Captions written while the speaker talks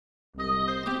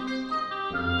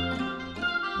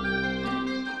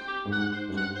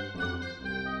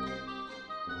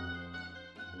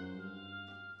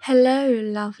Hello,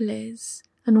 lovelies,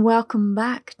 and welcome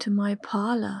back to my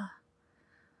parlour.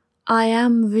 I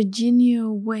am Virginia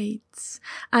Waits,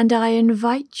 and I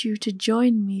invite you to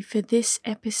join me for this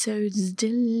episode's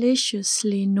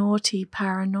deliciously naughty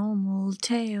paranormal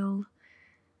tale.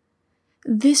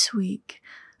 This week,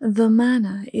 the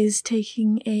manor is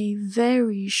taking a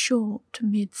very short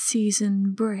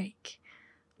mid-season break,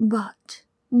 but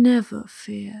never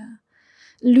fear.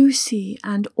 Lucy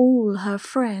and all her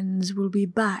friends will be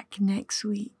back next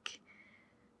week.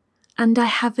 And I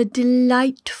have a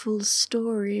delightful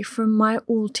story from my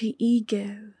alter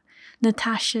ego,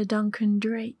 Natasha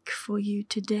Duncan-Drake, for you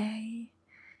today.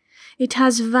 It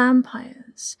has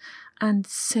vampires and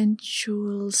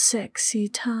sensual, sexy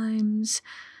times,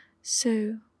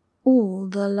 so all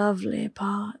the lovely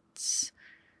parts.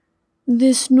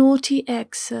 This naughty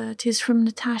excerpt is from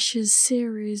Natasha's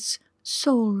series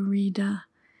Soul Reader,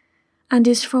 and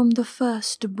is from the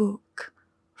first book,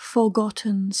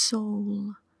 Forgotten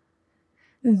Soul.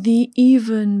 The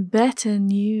even better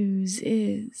news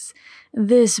is,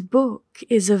 this book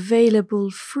is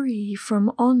available free from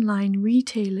online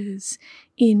retailers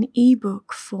in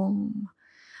ebook form,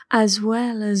 as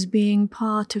well as being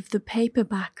part of the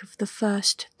paperback of the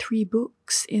first 3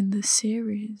 books in the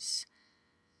series.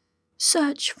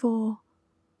 Search for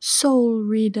Soul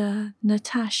Reader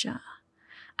Natasha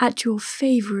at your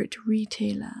favorite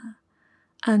retailer,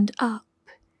 and up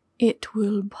it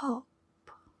will pop.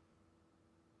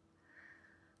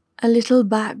 A little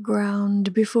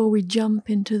background before we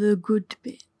jump into the good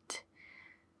bit.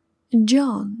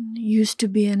 John used to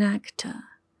be an actor,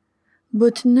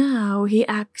 but now he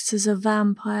acts as a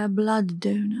vampire blood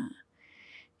donor,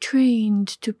 trained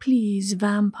to please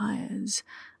vampires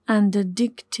and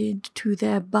addicted to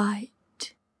their bite.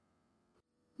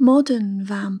 Modern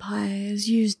vampires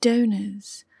use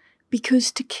donors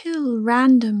because to kill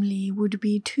randomly would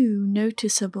be too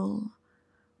noticeable,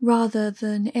 rather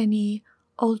than any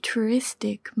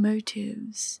altruistic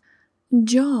motives.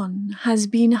 John has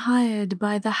been hired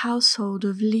by the household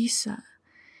of Lisa,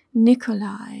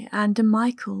 Nikolai, and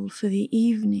Michael for the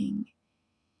evening.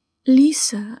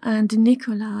 Lisa and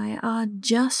Nikolai are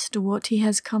just what he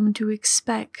has come to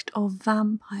expect of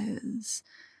vampires.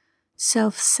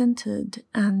 Self-centered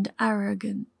and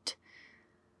arrogant.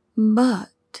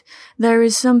 But there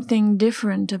is something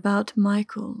different about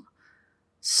Michael,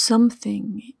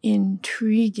 something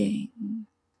intriguing.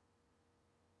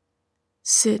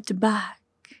 Sit back,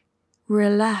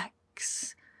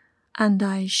 relax, and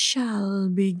I shall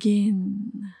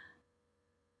begin.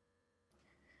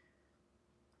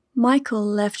 Michael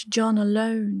left John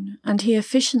alone, and he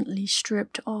efficiently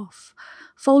stripped off,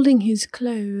 folding his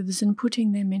clothes and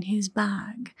putting them in his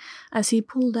bag as he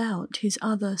pulled out his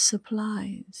other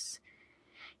supplies.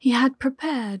 He had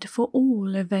prepared for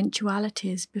all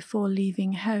eventualities before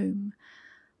leaving home,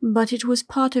 but it was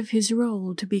part of his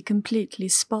role to be completely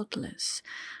spotless,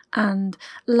 and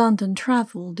London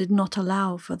travel did not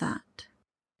allow for that.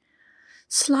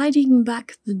 Sliding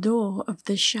back the door of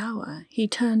the shower, he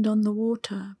turned on the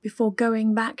water before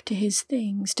going back to his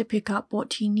things to pick up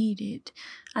what he needed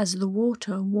as the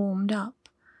water warmed up.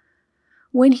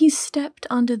 When he stepped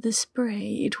under the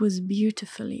spray, it was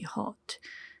beautifully hot,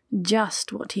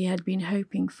 just what he had been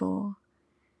hoping for.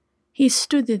 He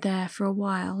stood there for a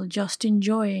while, just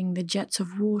enjoying the jets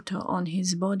of water on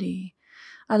his body,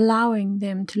 allowing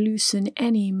them to loosen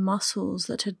any muscles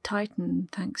that had tightened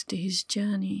thanks to his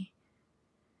journey.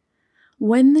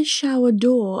 When the shower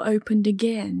door opened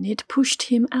again, it pushed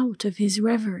him out of his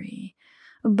reverie,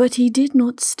 but he did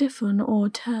not stiffen or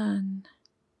turn.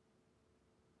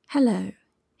 "Hello,"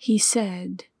 he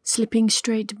said, slipping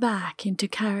straight back into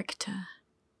character.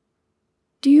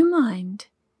 "Do you mind?"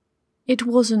 It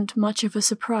wasn't much of a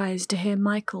surprise to hear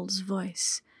Michael's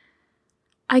voice.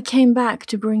 "I came back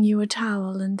to bring you a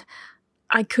towel, and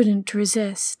I couldn't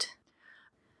resist."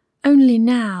 Only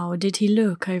now did he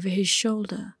look over his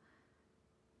shoulder.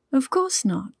 "Of course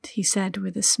not," he said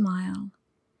with a smile.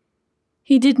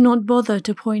 He did not bother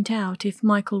to point out if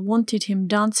Michael wanted him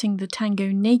dancing the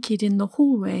tango naked in the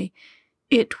hallway.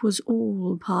 It was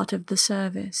all part of the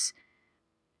service.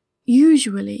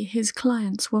 Usually his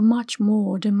clients were much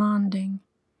more demanding.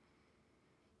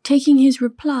 Taking his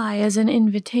reply as an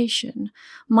invitation,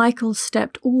 Michael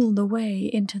stepped all the way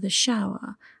into the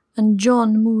shower, and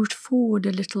John moved forward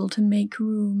a little to make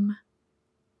room.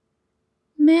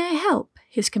 "May I help?"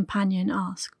 his companion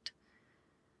asked.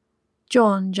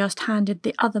 John just handed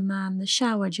the other man the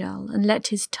shower gel and let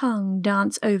his tongue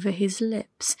dance over his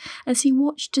lips as he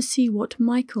watched to see what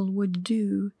Michael would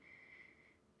do.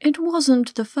 It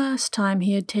wasn't the first time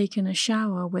he had taken a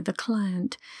shower with a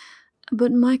client,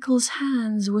 but Michael's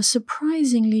hands were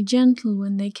surprisingly gentle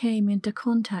when they came into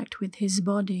contact with his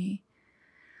body.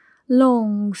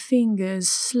 Long fingers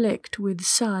slicked with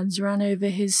suds ran over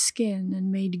his skin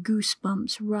and made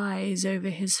goosebumps rise over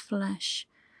his flesh.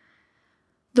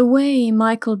 The way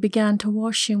Michael began to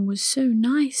wash him was so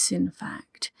nice, in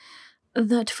fact,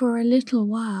 that for a little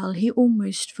while he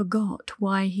almost forgot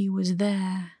why he was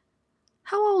there.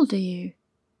 "How old are you?"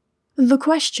 The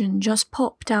question just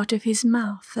popped out of his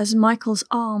mouth as Michael's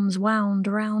arms wound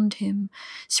round him,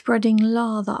 spreading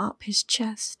lather up his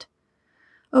chest.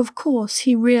 Of course,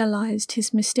 he realized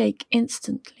his mistake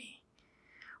instantly.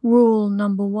 Rule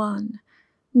number 1,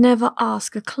 never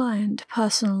ask a client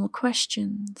personal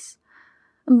questions.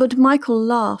 But Michael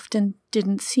laughed and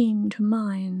didn't seem to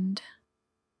mind.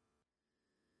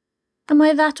 "Am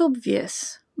I that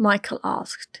obvious?" Michael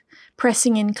asked,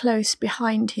 pressing in close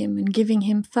behind him and giving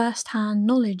him first-hand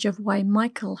knowledge of why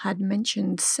Michael had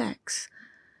mentioned sex.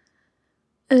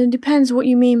 "Depends what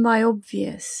you mean by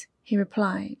obvious," he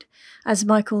replied, as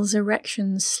Michael's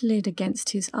erection slid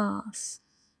against his arse.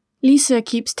 "Lisa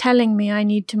keeps telling me I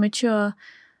need to mature.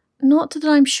 Not that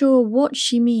I'm sure what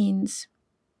she means.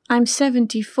 I'm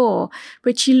 74,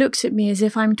 but she looks at me as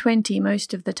if I'm 20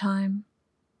 most of the time."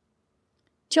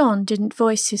 John didn't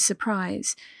voice his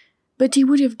surprise, but he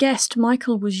would have guessed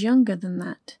Michael was younger than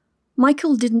that.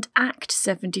 Michael didn't act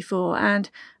 74, and,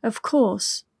 of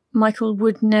course, Michael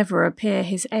would never appear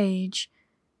his age.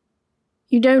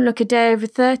 "You don't look a day over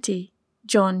 30,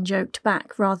 John joked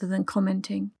back rather than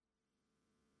commenting.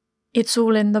 "It's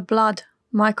all in the blood,"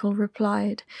 Michael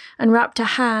replied, and wrapped a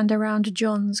hand around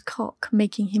John's cock,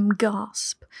 making him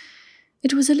gasp.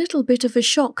 It was a little bit of a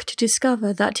shock to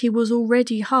discover that he was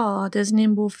already hard as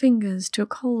nimble fingers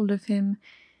took hold of him.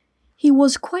 He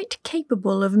was quite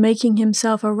capable of making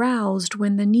himself aroused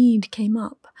when the need came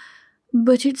up,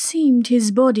 but it seemed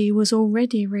his body was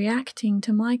already reacting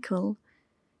to Michael.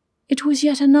 It was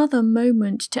yet another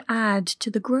moment to add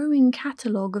to the growing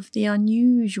catalogue of the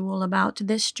unusual about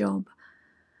this job.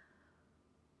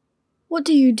 "What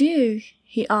do you do?"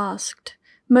 he asked,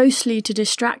 mostly to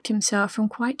distract himself from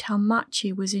quite how much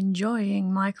he was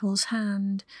enjoying Michael's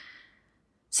hand.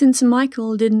 Since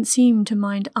Michael didn't seem to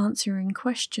mind answering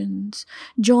questions,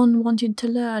 John wanted to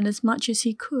learn as much as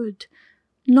he could.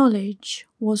 Knowledge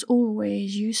was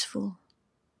always useful.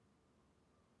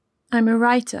 "I'm a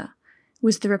writer,"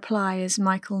 was the reply as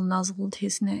Michael nuzzled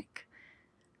his neck.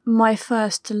 "My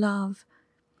first love.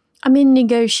 I'm in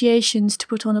negotiations to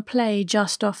put on a play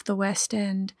just off the West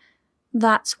End.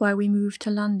 That's why we moved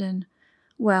to London.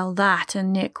 Well, that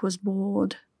and Nick was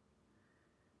bored."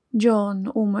 John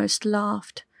almost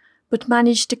laughed, but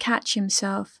managed to catch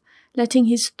himself, letting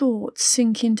his thoughts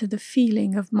sink into the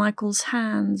feeling of Michael's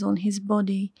hands on his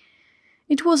body.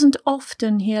 It wasn't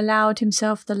often he allowed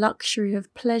himself the luxury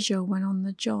of pleasure when on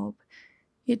the job.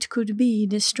 It could be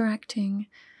distracting.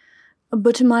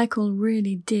 But Michael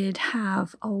really did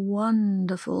have a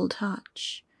wonderful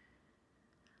touch.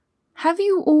 "Have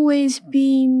you always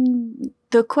been—"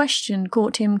 The question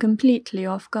caught him completely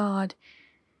off guard.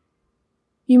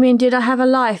 "You mean, did I have a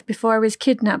life before I was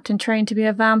kidnapped and trained to be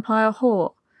a vampire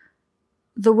whore?"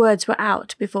 The words were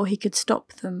out before he could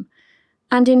stop them,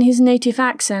 and in his native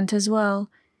accent as well.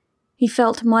 He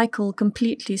felt Michael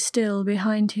completely still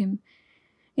behind him.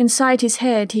 Inside his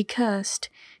head he cursed.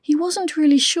 He wasn't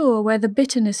really sure where the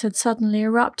bitterness had suddenly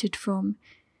erupted from.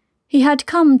 He had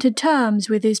come to terms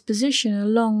with his position a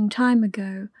long time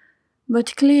ago,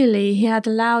 but clearly he had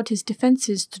allowed his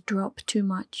defenses to drop too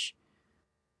much.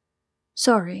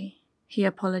 "Sorry," he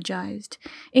apologized,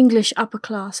 English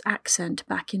upper-class accent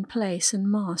back in place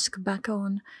and mask back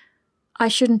on. "I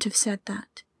shouldn't have said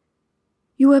that.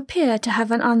 You appear to have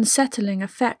an unsettling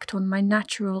effect on my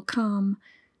natural calm.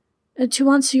 To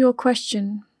answer your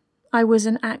question, I was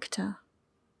an actor.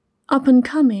 Up and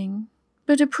coming,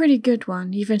 but a pretty good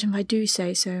one, even if I do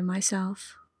say so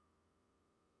myself."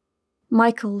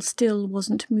 Michael still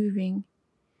wasn't moving,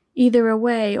 either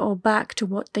away or back to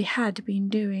what they had been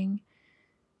doing.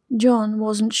 John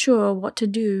wasn't sure what to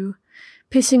do.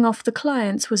 Pissing off the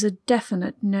clients was a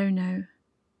definite no-no.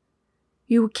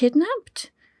 "You were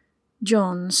kidnapped?"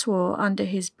 John swore under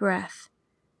his breath.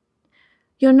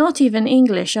 "You're not even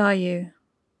English, are you?"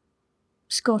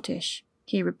 "Scottish,"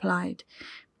 he replied,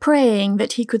 praying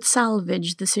that he could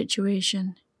salvage the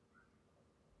situation.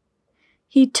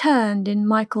 He turned in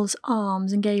Michael's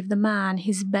arms and gave the man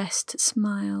his best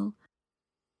smile.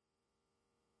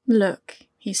 "Look,"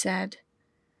 he said,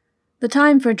 "the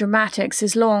time for dramatics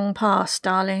is long past,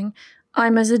 darling.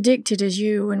 I'm as addicted as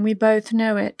you, and we both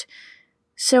know it.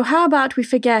 So how about we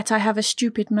forget I have a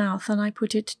stupid mouth and I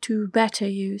put it to better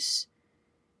use?"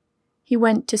 He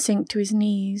went to sink to his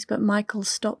knees, but Michael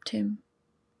stopped him.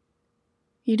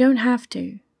 "You don't have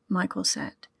to," Michael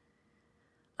said.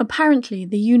 Apparently,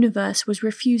 the universe was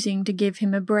refusing to give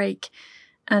him a break,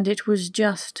 and it was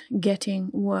just getting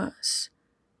worse.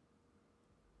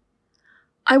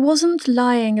 "I wasn't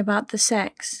lying about the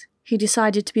sex." He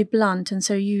decided to be blunt and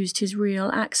so used his real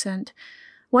accent.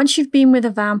 "Once you've been with a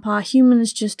vampire,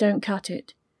 humans just don't cut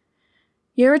it.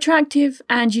 You're attractive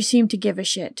and you seem to give a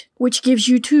shit, which gives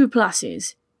you 2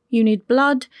 pluses. You need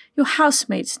blood, your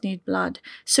housemates need blood,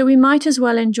 so we might as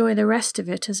well enjoy the rest of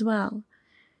it as well.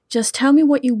 Just tell me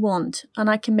what you want and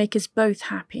I can make us both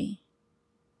happy."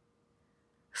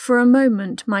 For a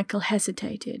moment Michael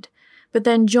hesitated, but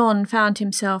then John found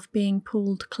himself being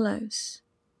pulled close.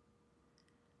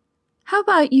 "How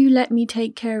about you let me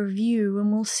take care of you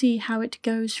and we'll see how it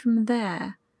goes from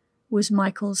there," was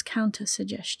Michael's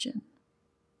counter-suggestion.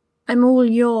 "I'm all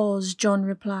yours," John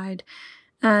replied,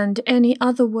 and any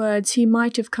other words he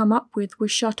might have come up with were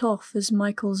shut off as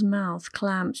Michael's mouth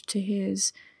clamped to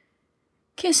his.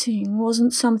 Kissing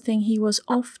wasn't something he was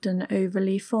often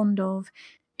overly fond of.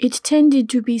 It tended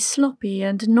to be sloppy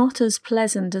and not as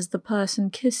pleasant as the person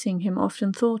kissing him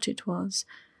often thought it was.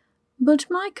 But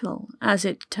Michael, as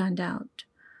it turned out,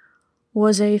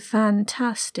 was a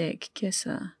fantastic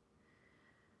kisser.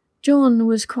 John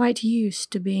was quite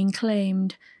used to being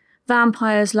claimed.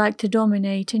 Vampires like to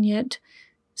dominate, and yet,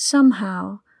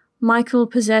 somehow, Michael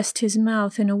possessed his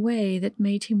mouth in a way that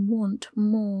made him want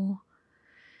more.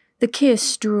 The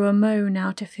kiss drew a moan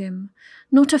out of him,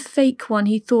 not a fake one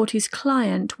he thought his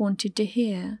client wanted to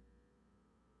hear,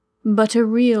 but a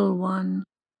real one.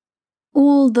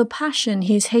 All the passion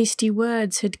his hasty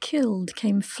words had killed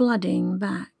came flooding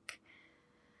back.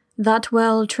 That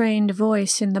well-trained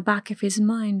voice in the back of his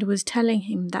mind was telling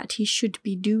him that he should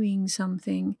be doing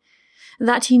something,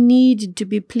 that he needed to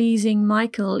be pleasing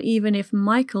Michael even if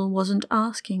Michael wasn't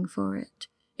asking for it.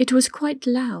 It was quite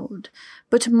loud,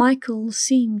 but Michael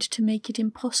seemed to make it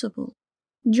impossible.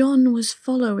 John was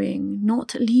following,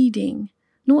 not leading,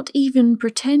 not even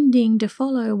pretending to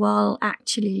follow while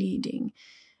actually leading,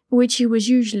 which he was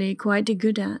usually quite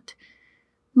good at.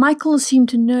 Michael seemed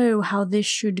to know how this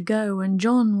should go, and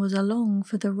John was along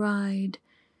for the ride.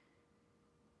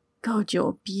 "God,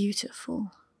 you're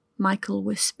beautiful," Michael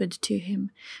whispered to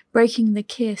him, breaking the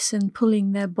kiss and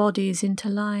pulling their bodies into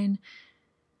line.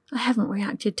 "I haven't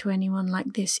reacted to anyone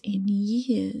like this in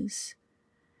years."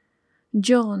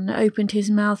 John opened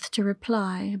his mouth to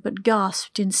reply, but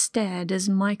gasped instead as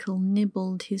Michael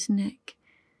nibbled his neck.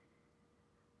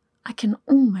 "I can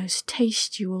almost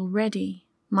taste you already,"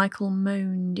 Michael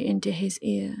moaned into his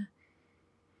ear.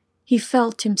 He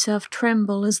felt himself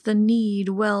tremble as the need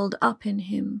welled up in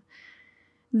him.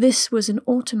 This was an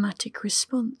automatic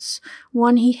response,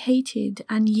 one he hated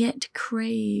and yet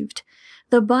craved.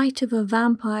 The bite of a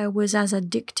vampire was as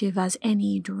addictive as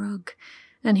any drug,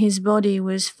 and his body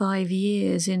was 5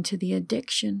 years into the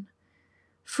addiction.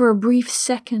 For a brief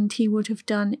second he would have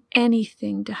done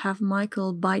anything to have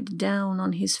Michael bite down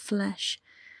on his flesh,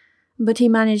 but he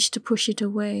managed to push it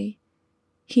away.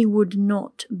 He would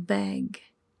not beg.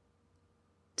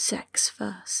 "Sex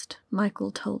first,"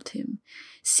 Michael told him,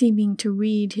 seeming to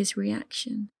read his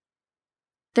reaction.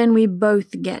 "Then we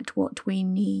both get what we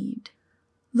need."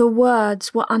 The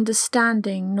words were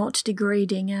understanding, not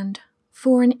degrading, and,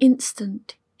 for an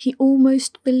instant, he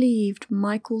almost believed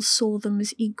Michael saw them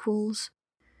as equals.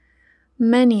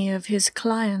 Many of his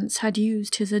clients had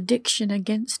used his addiction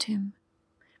against him,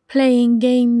 playing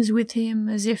games with him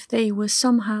as if they were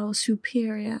somehow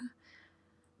superior.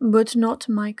 But not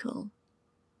Michael.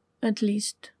 At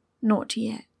least, not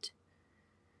yet.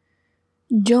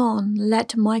 John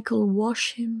let Michael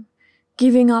wash him,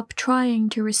 giving up trying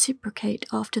to reciprocate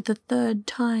after the 3rd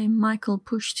time Michael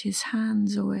pushed his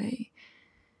hands away.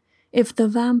 If the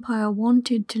vampire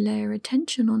wanted to layer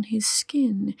attention on his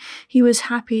skin, he was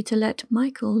happy to let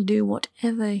Michael do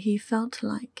whatever he felt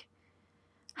like.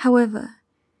 However,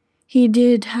 he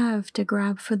did have to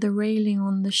grab for the railing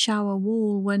on the shower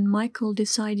wall when Michael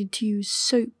decided to use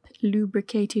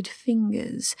soap-lubricated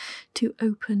fingers to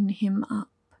open him up.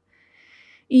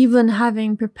 Even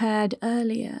having prepared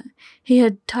earlier, he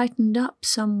had tightened up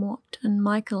somewhat, and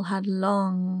Michael had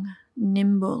long,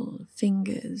 nimble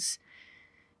fingers.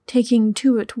 Taking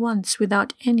 2 at once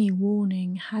without any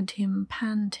warning had him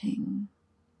panting.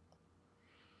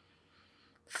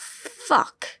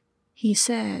 "Fuck," he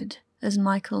said as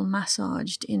Michael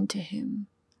massaged into him.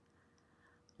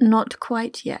 "Not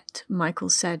quite yet," Michael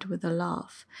said with a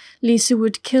laugh. "Lisa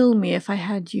would kill me if I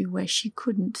had you where she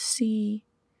couldn't see."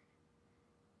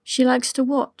 "She likes to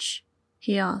watch,"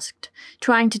 he asked,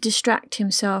 trying to distract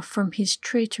himself from his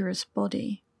traitorous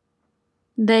body.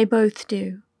 They both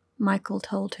do, Michael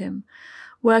told him,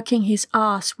 working his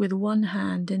arse with one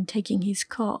hand and taking his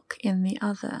cock in the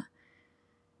other.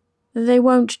 They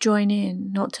won't join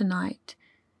in, not tonight.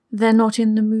 They're not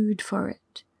in the mood for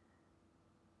it.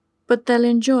 But they'll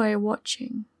enjoy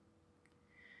watching.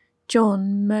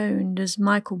 John moaned as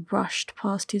Michael brushed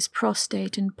past his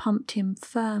prostate and pumped him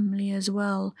firmly as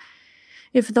well.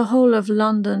 If the whole of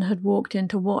London had walked in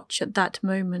to watch at that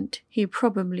moment, he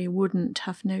probably wouldn't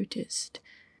have noticed.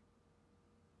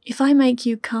 "If I make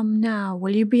you come now,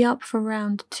 will you be up for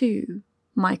round 2?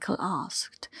 Michael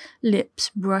asked, lips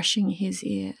brushing his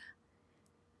ear.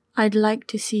 "I'd like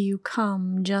to see you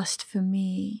come just for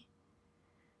me."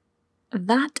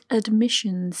 That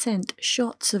admission sent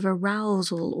shots of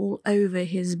arousal all over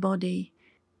his body.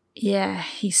 "Yeah,"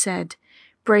 he said,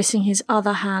 bracing his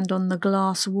other hand on the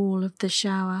glass wall of the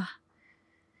shower.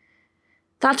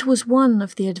 That was one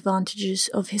of the advantages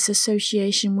of his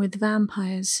association with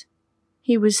vampires.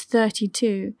 He was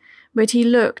 32, but he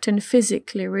looked and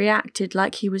physically reacted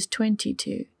like he was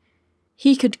 22.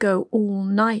 He could go all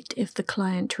night if the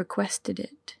client requested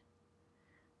it.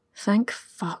 "Thank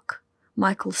fuck,"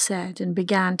 Michael said and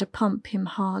began to pump him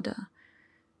harder.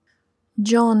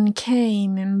 John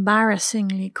came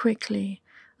embarrassingly quickly,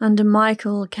 and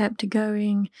Michael kept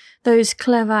going, those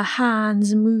clever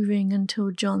hands moving until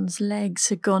John's legs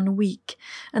had gone weak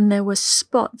and there were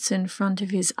spots in front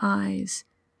of his eyes.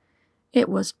 It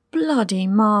was bloody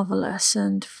marvellous,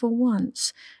 and for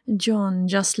once, John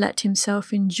just let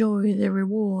himself enjoy the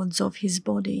rewards of his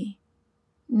body.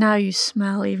 "Now you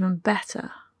smell even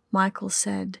better," Michael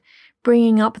said,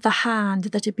 bringing up the hand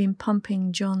that had been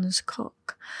pumping John's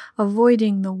cock,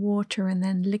 avoiding the water and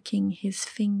then licking his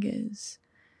fingers.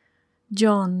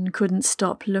 John couldn't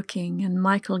stop looking, and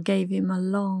Michael gave him a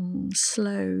long,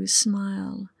 slow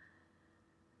smile.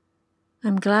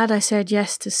 "I'm glad I said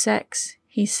yes to sex,"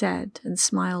 he said, and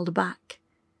smiled back.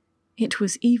 It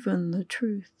was even the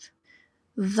truth.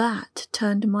 That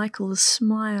turned Michael's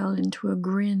smile into a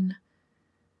grin.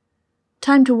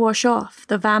 "Time to wash off,"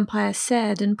 the vampire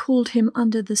said, and pulled him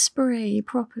under the spray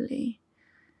properly.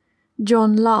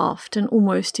 John laughed and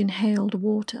almost inhaled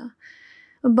water,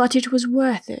 but it was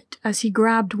worth it as he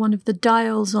grabbed one of the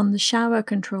dials on the shower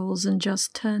controls and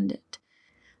just turned it.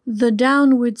 The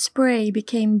downward spray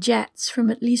became jets from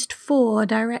at least 4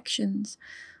 directions,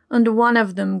 and one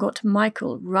of them got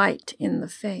Michael right in the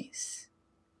face.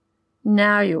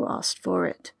 "Now you asked for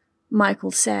it,"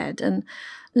 Michael said, and,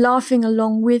 laughing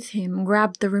along with him,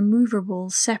 grabbed the removable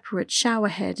separate shower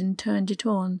head and turned it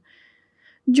on.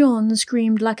 John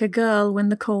screamed like a girl when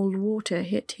the cold water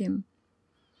hit him.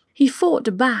 He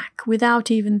fought back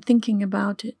without even thinking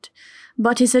about it,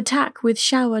 but his attack with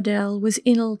Showerdale was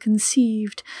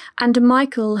ill-conceived, and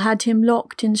Michael had him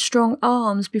locked in strong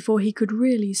arms before he could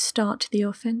really start the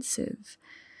offensive.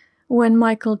 When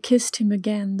Michael kissed him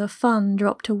again, the fun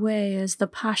dropped away as the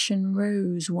passion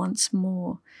rose once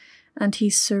more, and he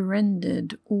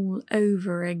surrendered all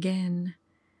over again.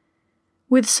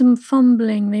 With some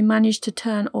fumbling, they managed to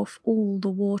turn off all the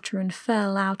water and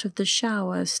fell out of the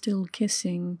shower, still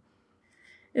kissing.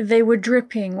 They were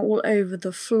dripping all over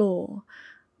the floor,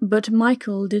 but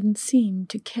Michael didn't seem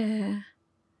to care.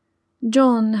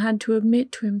 John had to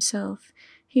admit to himself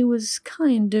he was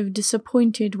kind of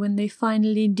disappointed when they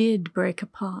finally did break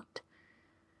apart.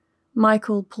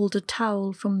 Michael pulled a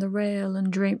towel from the rail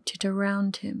and draped it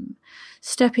around him,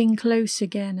 stepping close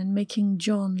again and making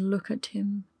John look at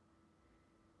him.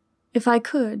 "If I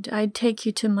could, I'd take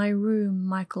you to my room,"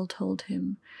 Michael told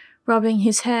him, rubbing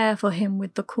his hair for him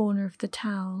with the corner of the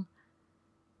towel.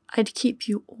 "I'd keep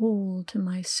you all to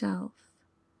myself."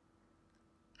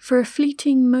 For a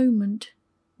fleeting moment,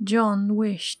 John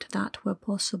wished that were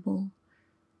possible.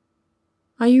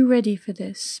 "Are you ready for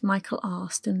this?" Michael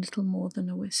asked in little more than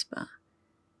a whisper.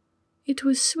 It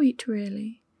was sweet,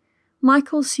 really.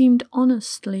 Michael seemed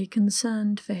honestly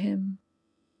concerned for him.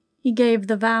 He gave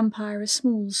the vampire a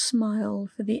small smile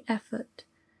for the effort.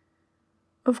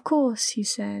 "Of course," he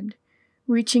said,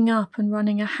 reaching up and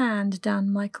running a hand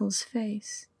down Michael's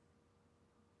face.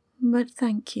 "But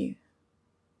thank you."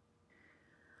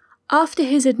 After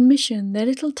his admission, their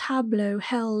little tableau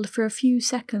held for a few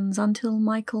seconds until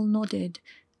Michael nodded,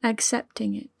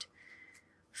 accepting it.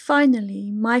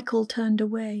 Finally, Michael turned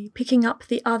away, picking up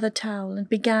the other towel, and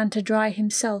began to dry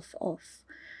himself off.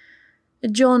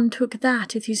 John took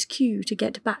that as his cue to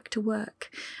get back to work,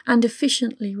 and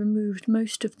efficiently removed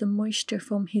most of the moisture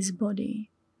from his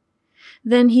body.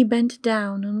 Then he bent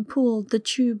down and pulled the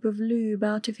tube of lube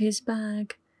out of his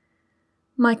bag.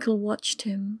 Michael watched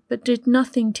him, but did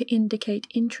nothing to indicate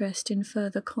interest in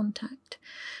further contact,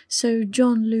 so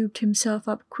John lubed himself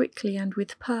up quickly and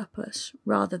with purpose,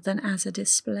 rather than as a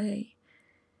display.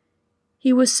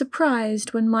 He was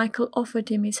surprised when Michael offered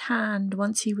him his hand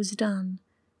once he was done,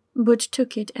 but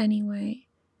took it anyway.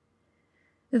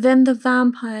 Then the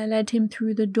vampire led him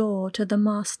through the door to the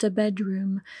master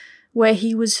bedroom, where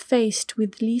he was faced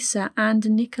with Lisa and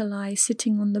Nikolai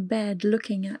sitting on the bed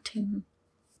looking at him.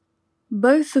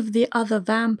 Both of the other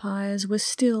vampires were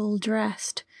still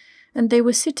dressed, and they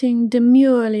were sitting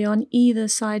demurely on either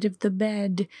side of the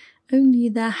bed, only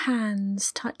their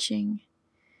hands touching.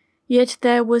 Yet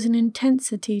there was an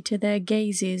intensity to their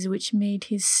gazes which made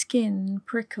his skin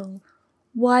prickle.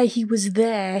 Why he was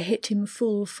there hit him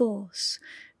full force,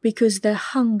 because their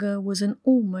hunger was an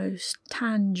almost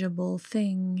tangible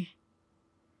thing.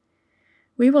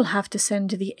 "We will have to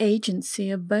send the agency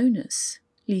a bonus,"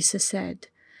 Lisa said,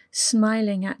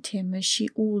 smiling at him as she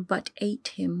all but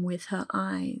ate him with her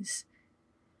eyes.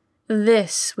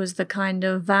 This was the kind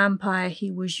of vampire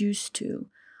he was used to,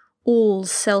 all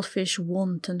selfish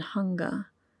want and hunger.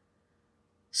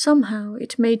 Somehow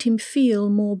it made him feel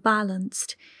more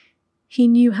balanced. He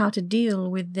knew how to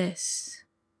deal with this.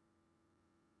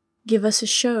 "Give us a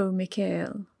show,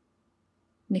 Mikhail,"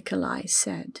 Nikolai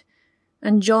said,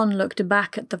 and John looked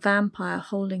back at the vampire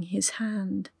holding his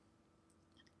hand.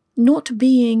 Not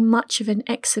being much of an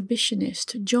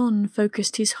exhibitionist, John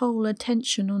focused his whole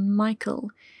attention on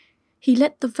Michael. He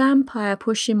let the vampire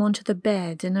push him onto the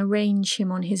bed and arrange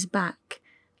him on his back,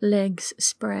 legs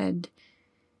spread.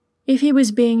 If he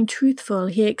was being truthful,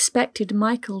 he expected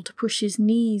Michael to push his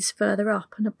knees further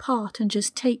up and apart and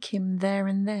just take him there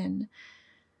and then.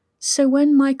 So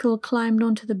when Michael climbed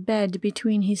onto the bed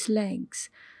between his legs,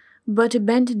 but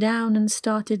bent down and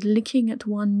started licking at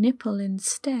one nipple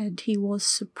instead, he was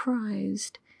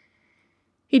surprised.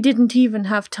 He didn't even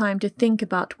have time to think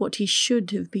about what he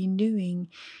should have been doing.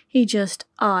 He just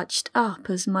arched up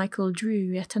as Michael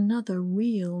drew yet another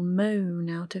real moan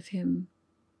out of him.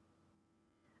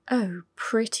 "Oh,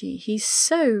 pretty, he's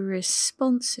so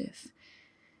responsive."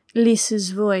 Lisa's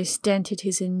voice dented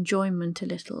his enjoyment a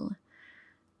little.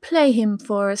 "Play him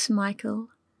for us, Michael.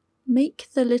 Make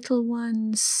the little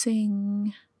one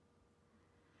sing."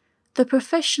 The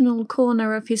professional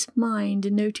corner of his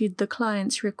mind noted the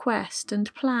client's request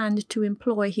and planned to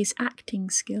employ his acting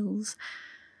skills.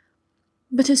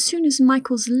 But as soon as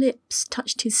Michael's lips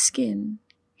touched his skin,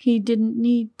 he didn't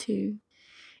need to.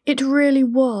 It really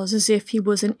was as if he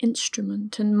was an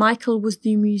instrument and Michael was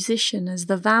the musician as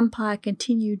the vampire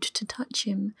continued to touch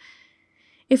him.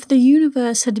 If the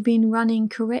universe had been running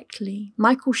correctly,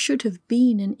 Michael should have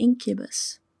been an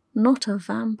incubus, not a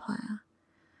vampire.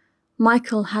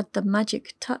 Michael had the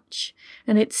magic touch,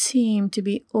 and it seemed to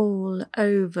be all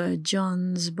over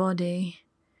John's body.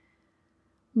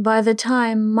 By the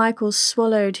time Michael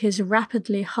swallowed his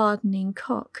rapidly hardening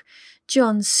cock,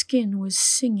 John's skin was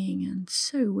singing, and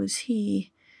so was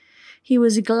he. He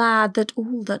was glad that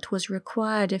all that was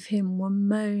required of him were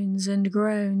moans and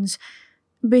groans,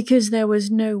 because there was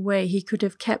no way he could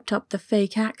have kept up the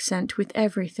fake accent with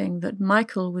everything that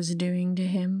Michael was doing to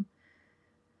him.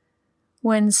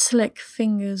 When slick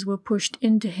fingers were pushed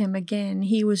into him again,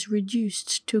 he was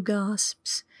reduced to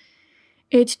gasps.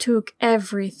 It took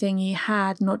everything he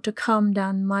had not to come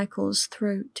down Michael's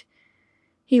throat.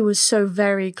 He was so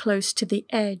very close to the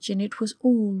edge, and it was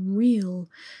all real,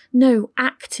 no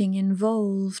acting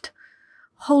involved.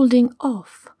 Holding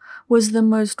off was the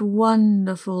most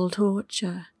wonderful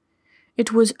torture.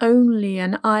 It was only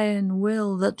an iron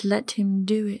will that let him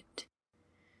do it.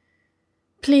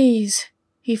 "Please,"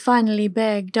 he finally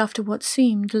begged after what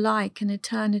seemed like an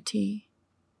eternity.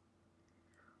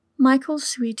 "Michael,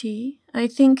 sweetie, I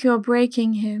think you're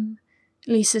breaking him,"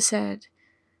 Lisa said,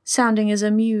 sounding as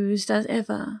amused as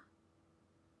ever.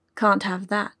 "Can't have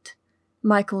that,"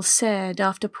 Michael said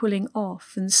after pulling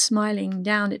off and smiling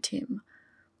down at him,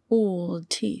 all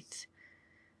teeth.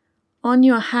 "On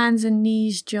your hands and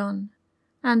knees, John,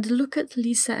 and look at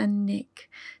Lisa and Nick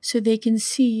so they can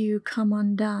see you come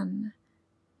undone.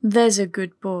 There's a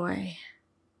good boy."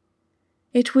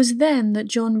 It was then that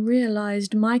John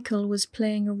realized Michael was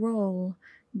playing a role,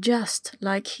 just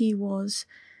like he was.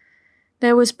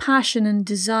 There was passion and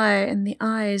desire in the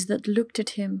eyes that looked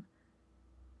at him,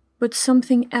 but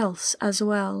something else as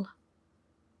well,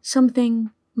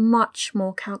 something much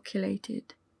more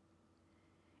calculated.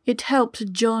 It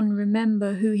helped John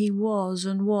remember who he was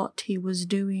and what he was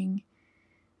doing.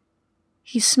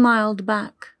 He smiled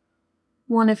back,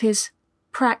 one of his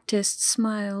practiced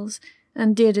smiles,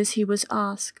 and did as he was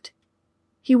asked.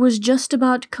 He was just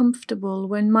about comfortable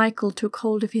when Michael took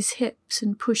hold of his hips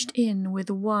and pushed in with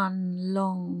one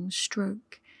long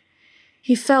stroke.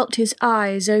 He felt his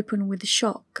eyes open with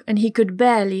shock, and he could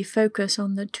barely focus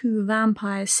on the two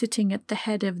vampires sitting at the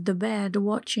head of the bed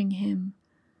watching him.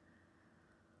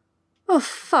 "Oh,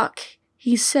 fuck,"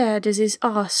 he said as his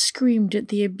ass screamed at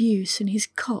the abuse and his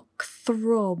cock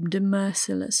throbbed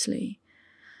mercilessly.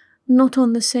 Not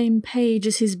on the same page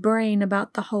as his brain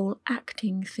about the whole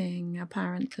acting thing,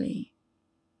 apparently.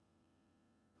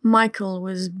 Michael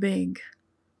was big.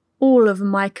 All of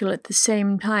Michael at the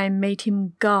same time made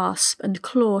him gasp and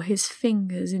claw his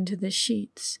fingers into the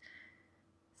sheets.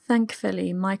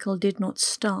 Thankfully, Michael did not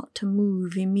start to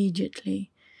move immediately,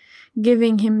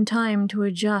 giving him time to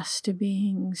adjust to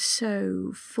being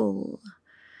so full.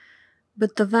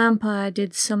 But the vampire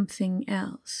did something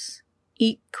else,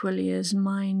 equally as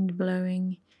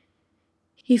mind-blowing.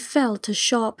 He felt a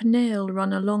sharp nail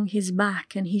run along his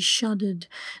back and he shuddered,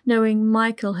 knowing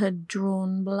Michael had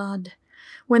drawn blood.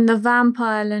 When the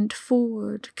vampire leant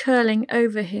forward, curling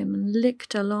over him and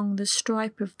licked along the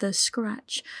stripe of the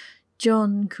scratch,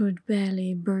 John could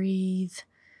barely breathe.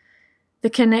 The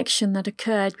connection that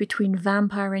occurred between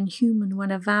vampire and human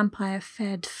when a vampire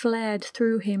fed flared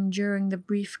through him during the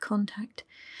brief contact,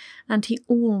 and he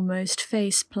almost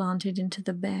face-planted into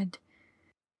the bed.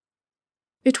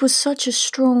 It was such a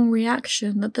strong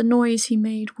reaction that the noise he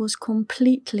made was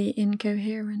completely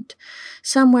incoherent,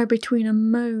 somewhere between a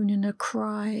moan and a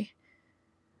cry.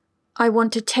 "I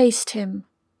want to taste him."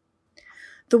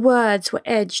 The words were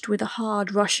edged with a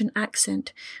hard Russian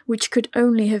accent, which could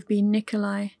only have been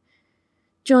Nikolai.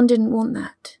 John didn't want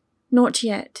that, not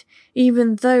yet,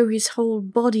 even though his whole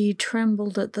body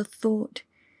trembled at the thought.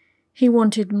 He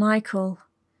wanted Michael.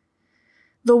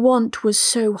 The want was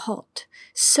so hot,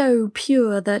 so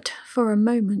pure that, for a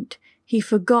moment, he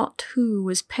forgot who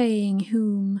was paying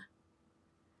whom.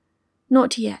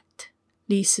 "Not yet,"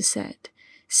 Lisa said,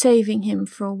 saving him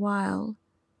for a while.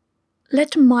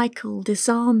 "Let Michael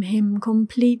disarm him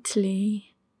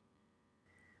completely."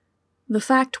 The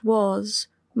fact was,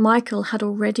 Michael had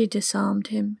already disarmed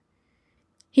him.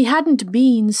 He hadn't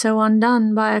been so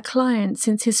undone by a client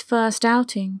since his first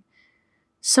outing.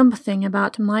 Something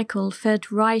about Michael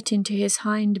fed right into his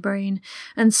hindbrain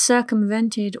and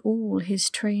circumvented all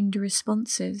his trained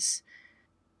responses.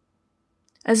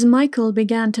 As Michael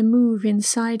began to move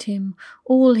inside him,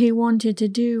 all he wanted to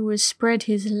do was spread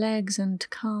his legs and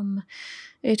come.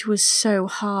 It was so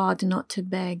hard not to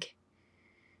beg.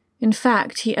 In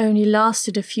fact, he only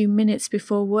lasted a few minutes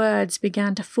before words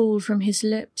began to fall from his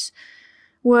lips,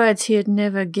 words he had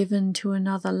never given to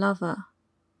another lover,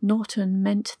 not and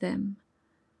meant them.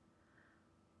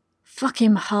 "Fuck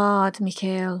him hard,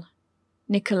 Mikhail,"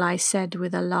 Nikolai said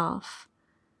with a laugh.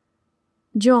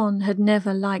 John had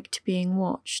never liked being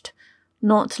watched,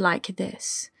 not like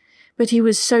this, but he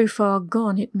was so far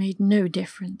gone it made no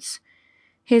difference.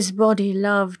 His body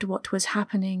loved what was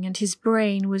happening and his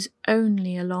brain was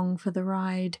only along for the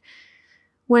ride.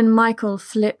 When Michael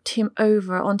flipped him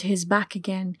over onto his back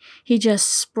again, he just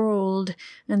sprawled,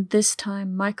 and this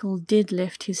time Michael did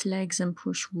lift his legs and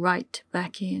push right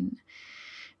back in.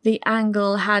 The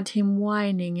angle had him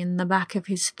whining in the back of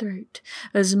his throat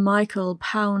as Michael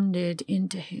pounded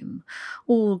into him,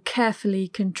 all carefully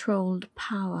controlled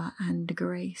power and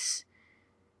grace.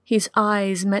 His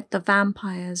eyes met the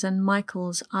vampire's and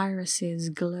Michael's irises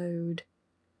glowed.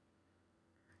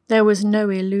 There was no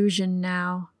illusion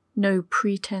now, no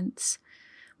pretense.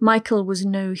 Michael was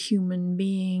no human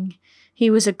being. He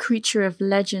was a creature of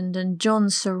legend, and John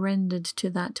surrendered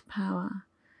to that power.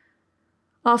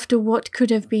 After what could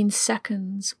have been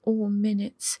seconds or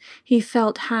minutes, he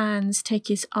felt hands take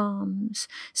his arms,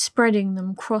 spreading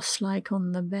them cross-like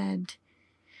on the bed.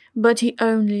 But he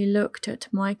only looked at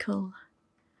Michael.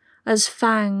 As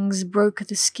fangs broke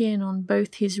the skin on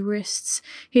both his wrists,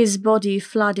 his body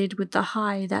flooded with the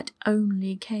high that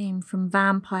only came from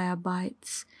vampire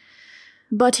bites.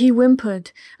 But he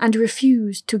whimpered and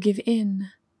refused to give in.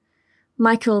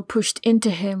 Michael pushed into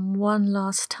him one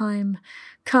last time,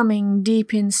 coming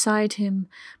deep inside him,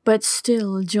 but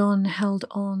still John held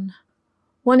on.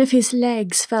 One of his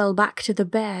legs fell back to the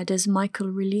bed as Michael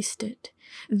released it.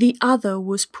 The other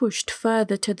was pushed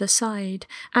further to the side,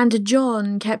 and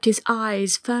John kept his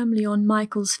eyes firmly on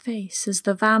Michael's face as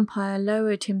the vampire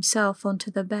lowered himself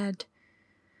onto the bed.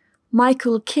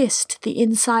 Michael kissed the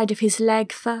inside of his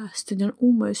leg first in an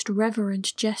almost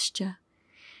reverent gesture.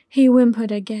 He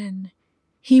whimpered again.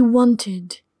 He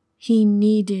wanted, he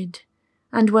needed,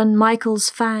 and when Michael's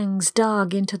fangs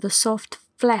dug into the soft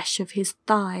flesh of his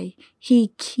thigh,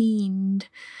 he keened.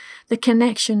 The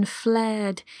connection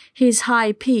flared, his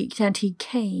high peaked, and he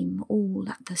came all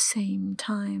at the same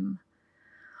time.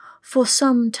 For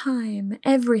some time,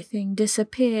 everything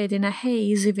disappeared in a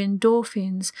haze of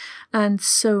endorphins and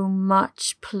so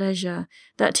much pleasure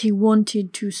that he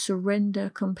wanted to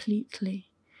surrender completely.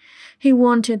 He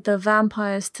wanted the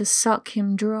vampires to suck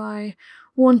him dry,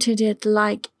 wanted it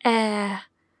like air.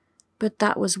 But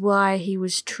that was why he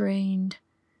was trained.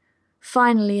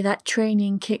 Finally, that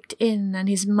training kicked in and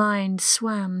his mind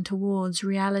swam towards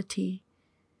reality.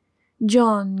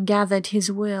 John gathered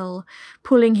his will,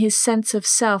 pulling his sense of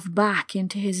self back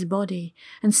into his body,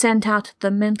 and sent out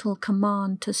the mental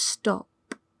command to stop.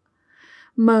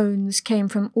 Moans came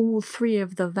from all three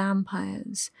of the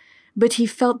vampires, but he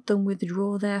felt them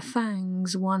withdraw their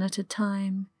fangs one at a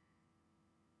time.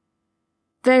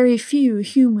 Very few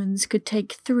humans could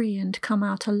take 3 and come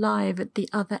out alive at the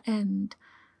other end.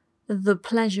 The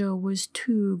pleasure was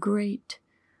too great,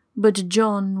 but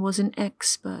John was an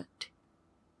expert.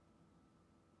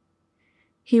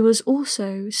 He was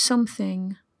also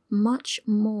something much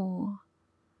more.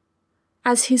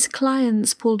 As his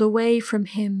clients pulled away from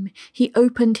him, he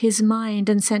opened his mind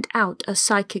and sent out a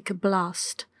psychic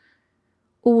blast.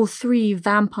 All 3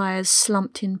 vampires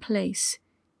slumped in place,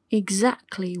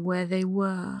 exactly where they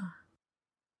were.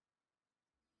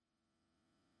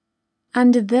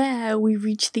 And there we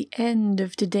reach the end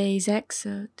of today's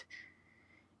excerpt.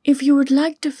 If you would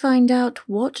like to find out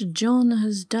what John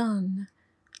has done,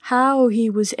 how he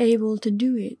was able to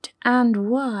do it, and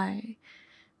why,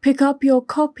 pick up your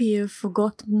copy of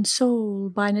Forgotten Soul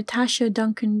by Natasha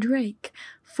Duncan-Drake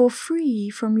for free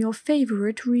from your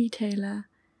favorite retailer.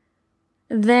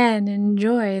 Then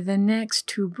enjoy the next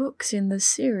 2 books in the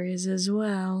series as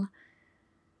well.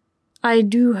 I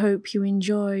do hope you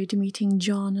enjoyed meeting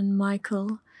John and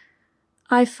Michael.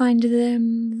 I find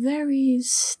them very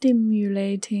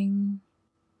stimulating.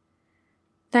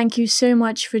 Thank you so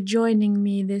much for joining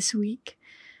me this week,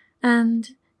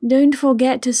 and don't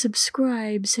forget to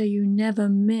subscribe so you never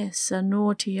miss a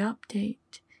naughty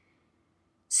update.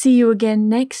 See you again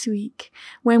next week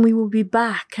when we will be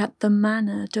back at the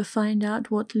manor to find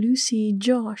out what Lucy,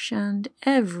 Josh, and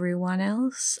everyone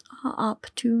else are up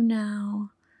to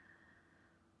now.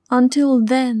 Until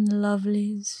then,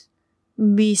 lovelies,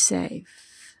 be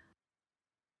safe.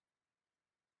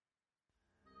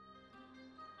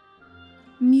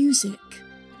 Music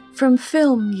from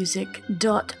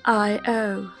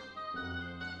filmmusic.io.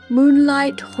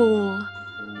 Moonlight Hall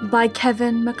by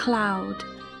Kevin MacLeod.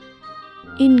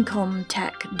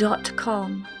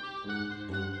 Incomtech.com.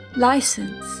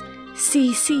 License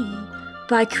CC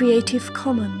by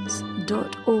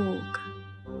creativecommons.org.